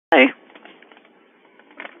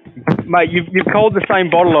Mate, you've called the same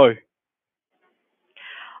bottle-o.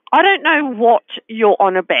 I don't know what you're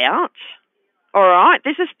on about. All right,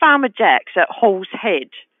 this is Farmer Jack's at Hall's Head.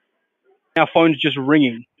 Our phone's just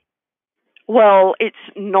ringing. Well, it's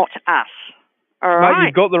not us. All right. Mate,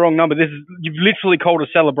 you've got the wrong number. You've literally called a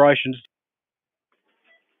celebration.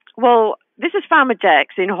 Well, this is Farmer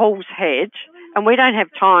Jack's in Hall's Head, and we don't have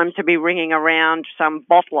time to be ringing around some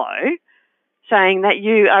bottle-o saying that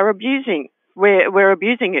you are abusing. We're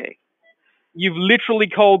abusing you. You've literally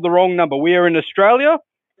called the wrong number. We are in Australia.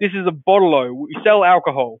 This is a bottle-o. We sell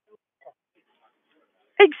alcohol.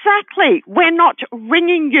 Exactly. We're not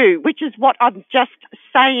ringing you, which is what I'm just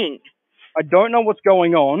saying. I don't know what's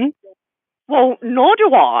going on. Well, nor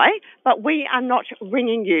do I, but we are not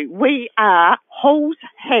ringing you. We are Hall's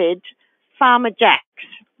Head Farmer Jack's.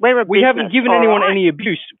 We're a We business, haven't given anyone any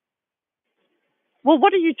abuse. Well,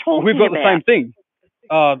 what are you talking about? We've got the same thing.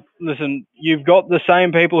 Listen, you've got the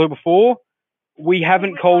same people who before. We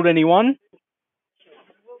haven't called anyone.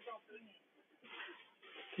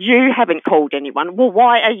 You haven't called anyone. Well,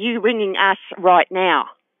 why are you ringing us right now?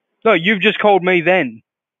 No, you've just called me then.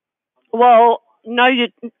 Well, no,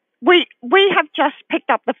 we have just picked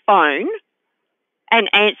up the phone and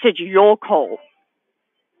answered your call.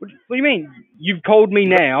 What do you mean? You've called me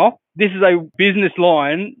now. This is a business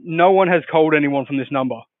line. No one has called anyone from this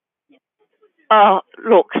number.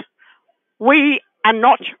 Look, we are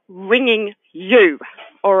not ringing you,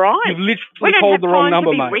 all right? You've literally called the wrong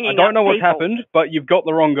number, mate. I don't know what's happened, but you've got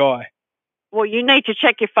the wrong guy. Well, you need to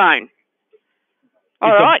check your phone.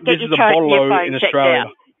 All right, get your phone checked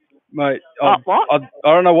out. Mate, what? I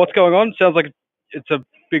don't know what's going on. Sounds like it's a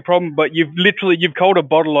big problem, but you've called a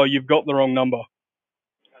bottle-o. You've got the wrong number.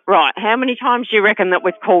 Right. How many times do you reckon that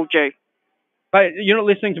we've called you? Mate, you're not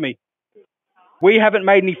listening to me. We haven't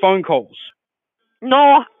made any phone calls.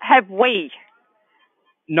 Nor have we.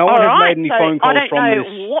 No one has made any phone calls from this. I don't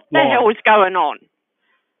know what the hell is going on.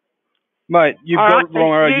 Mate, you've got it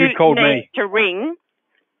wrong. You've called me. You need to ring.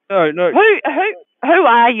 No. Who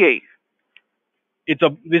are you? This is a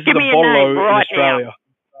bottle-o in Australia.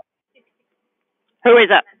 Who is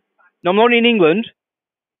it? No, I'm not in England.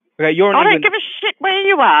 Okay, you're in England. I don't give a shit where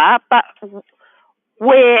you are, but who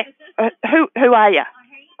are you?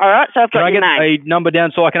 All right, so I've got your name. Can I get a number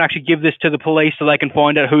down so I can actually give this to the police so they can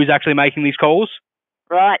find out who's actually making these calls?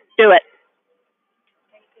 Right, do it.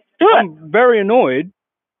 I'm very annoyed.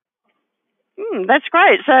 That's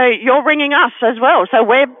great. So you're ringing us as well. So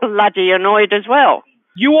we're bloody annoyed as well.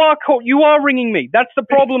 You are ringing me. That's the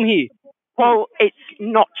problem here. Well, it's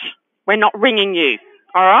not. We're not ringing you.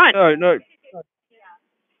 All right? No.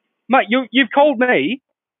 Mate, you've called me.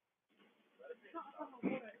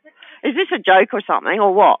 Is this a joke or something,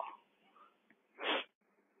 or what?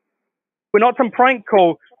 We're not some prank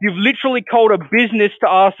call. You've literally called a business to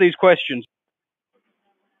ask these questions.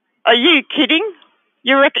 Are you kidding?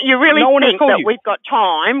 You really think that we've got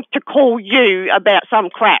time to call you about some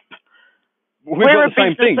crap? We're a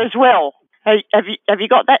business as well. Have you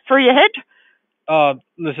got that through your head?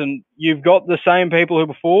 Listen, you've got the same people who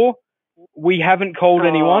before. We haven't called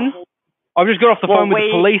anyone. I've just got off the phone with the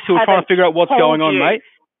police who are trying to figure out what's going on, mate.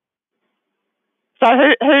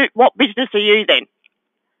 So what business are you then?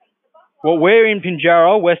 Well, we're in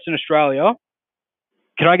Pinjarra, Western Australia.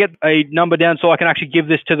 Can I get a number down so I can actually give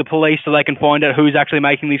this to the police so they can find out who's actually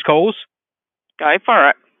making these calls? Go for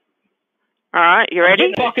it. All right, you ready?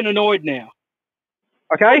 I'm fucking annoyed now.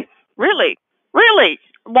 Okay? Really? Really?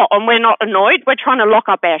 What, and we're not annoyed? We're trying to lock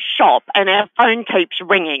up our shop and our phone keeps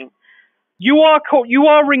ringing. You are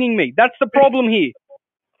ringing me. That's the problem here.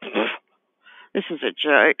 This is a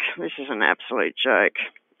joke. This is an absolute joke.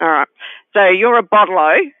 All right. So you're a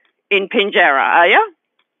bottle-o in Pinjarra, are you?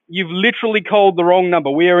 You've literally called the wrong number.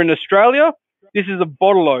 We are in Australia. This is a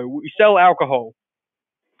bottle-o. We sell alcohol.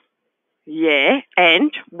 Yeah,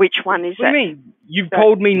 and which one is that? What do you mean? You've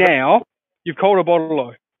called me now. You've called a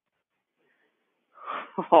bottle-o.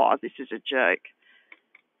 Oh, this is a joke.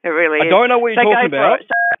 It really is. I don't know what you're talking about.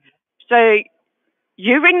 So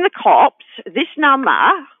you ring the cops. This number,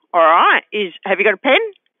 all right, have you got a pen?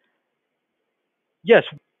 Yes.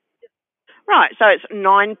 Right, so it's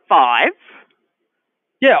 95.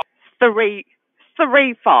 Yeah.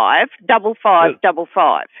 335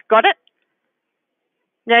 5555. Got it?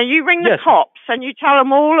 Now you ring the cops and you tell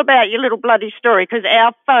them all about your little bloody story because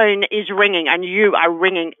our phone is ringing and you are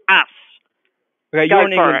ringing us. Okay, you're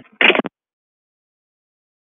in England.